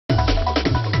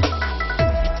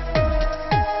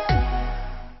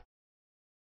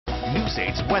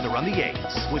State's weather on the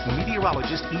 8s with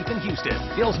meteorologist Ethan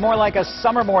Houston. Feels more like a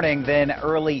summer morning than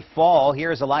early fall.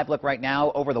 Here's a live look right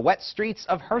now over the wet streets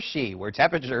of Hershey, where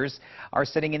temperatures are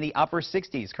sitting in the upper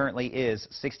 60s. Currently is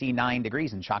 69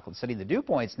 degrees in Chocolate City. The dew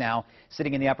point's now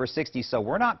sitting in the upper 60s, so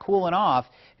we're not cooling off.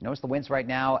 Notice the winds right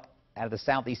now out of the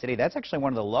southeast today. That's actually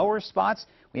one of the lower spots.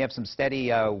 We have some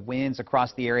steady winds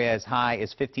across the area as high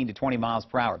as 15 to 20 miles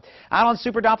per hour. Out on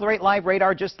Super Doppler 8 Live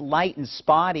radar, just light and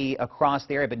spotty across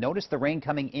the area, but notice the rain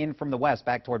coming in from the west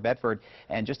back toward Bedford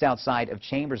and just outside of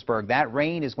Chambersburg. That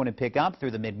rain is going to pick up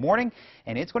through the mid-morning,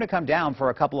 and it's going to come down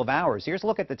for a couple of hours. Here's a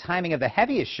look at the timing of the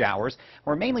heaviest showers.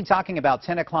 We're mainly talking about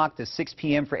 10 o'clock to 6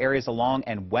 p.m. for areas along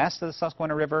and west of the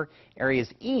Susquehanna River. Areas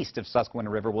east of Susquehanna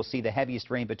River will see the heaviest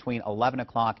rain between 11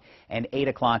 o'clock and 8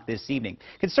 o'clock this evening.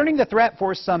 Concerning the threat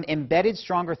for some embedded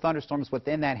stronger thunderstorms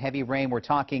within that heavy rain, we're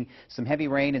talking some heavy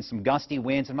rain and some gusty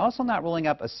winds. I'm also not ruling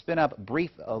up a spin-up brief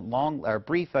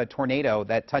tornado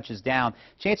that touches down.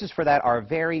 Chances for that are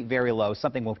very, very low,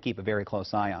 something we'll keep a very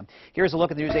close eye on. Here's a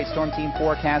look at the News 8 Storm Team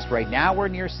forecast. Right now we're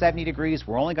near 70 degrees.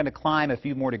 We're only going to climb a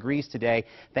few more degrees today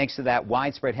thanks to that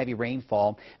widespread heavy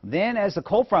rainfall. Then as the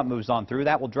cold front moves on through,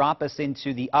 that will drop us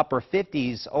into the upper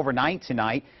 50s overnight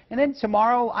tonight. And then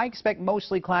tomorrow I expect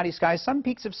mostly cloudy skies. Some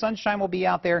peaks of sunshine will be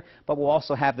out there, but we'll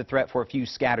also have the threat for a few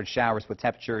scattered showers with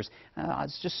temperatures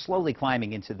it's just slowly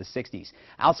climbing into the 60s.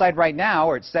 Outside right now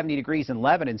we're at 70 degrees in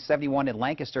Lebanon, 71 in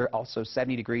Lancaster, also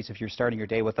 70 degrees if you're starting your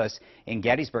day with us in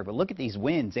Gettysburg. But look at these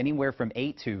winds, anywhere from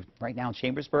 8 to right now in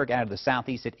Chambersburg out of the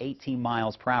southeast at 18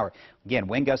 miles per hour. Again,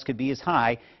 wind gusts could be as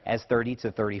high as 30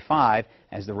 to 35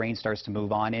 as the rain starts to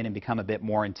move on in and become a bit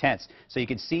more intense. So you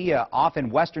can see off in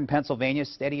western Pennsylvania,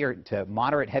 steadier to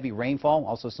moderate heavy rainfall,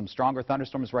 also some stronger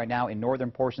thunderstorms right now in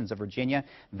northern portions of Virginia.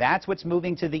 That's what's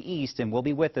moving to the east and will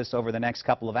be with us over the next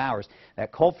couple of hours.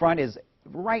 That cold front is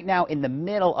right now in the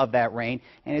middle of that rain,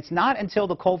 and it's not until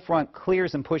the cold front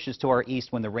clears and pushes to our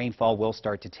east when the rainfall will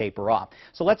start to taper off.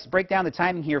 So let's break down the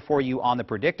timing here for you on the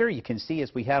predictor. You can see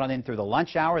as we head on in through the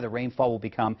lunch hour, the rainfall will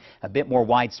become a bit more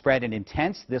widespread and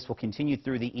intense. This will continue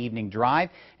through the evening drive,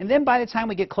 and then by the time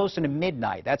we get closer to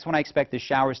midnight, that's when I expect the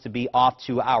showers to be off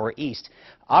to our east.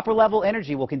 Upper level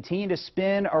energy will continue to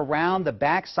spin around the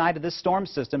backside of this storm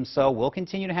system, so we'll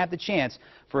continue to have the chance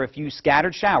for a few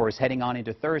scattered showers heading on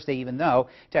into Thursday, even though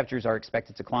temperatures are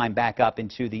expected to climb back up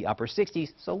into the upper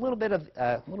 60s. So a little bit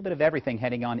of everything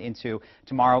heading on into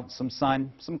tomorrow. Some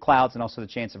sun, some clouds, and also the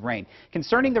chance of rain.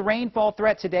 Concerning the rainfall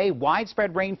threat today,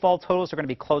 widespread rainfall totals are going to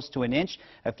be close to an inch.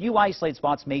 A few isolated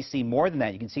spots may see more than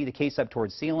that. You can see the case up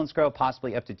towards Selinsgrove,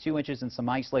 possibly up to 2 inches in some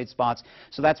isolated spots.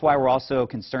 So that's why we're also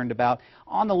concerned about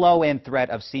on the low end threat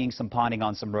of seeing some ponding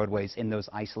on some roadways in those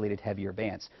isolated heavier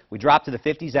bands. We drop to the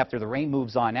 50s after the rain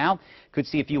moves on out. Could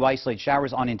see a few isolated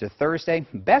showers on into Thursday.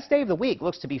 Best day of the week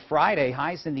looks to be Friday,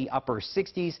 highs in the upper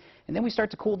 60s, and then we start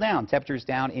to cool down. Temperatures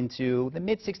down into the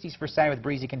mid 60s for Saturday with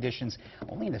breezy conditions,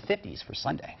 only in the 50s for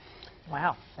Sunday.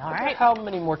 Wow. All right. How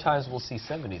many more times we'll see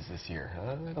 70s this year?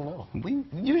 I don't know. We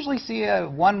usually see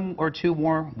 1 or 2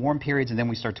 more warm periods, and then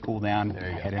we start to cool down and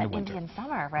head into winter. Indian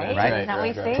summer, right? Right. Isn't that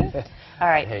what we see? All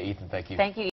right. Hey, Ethan, thank you. Thank you.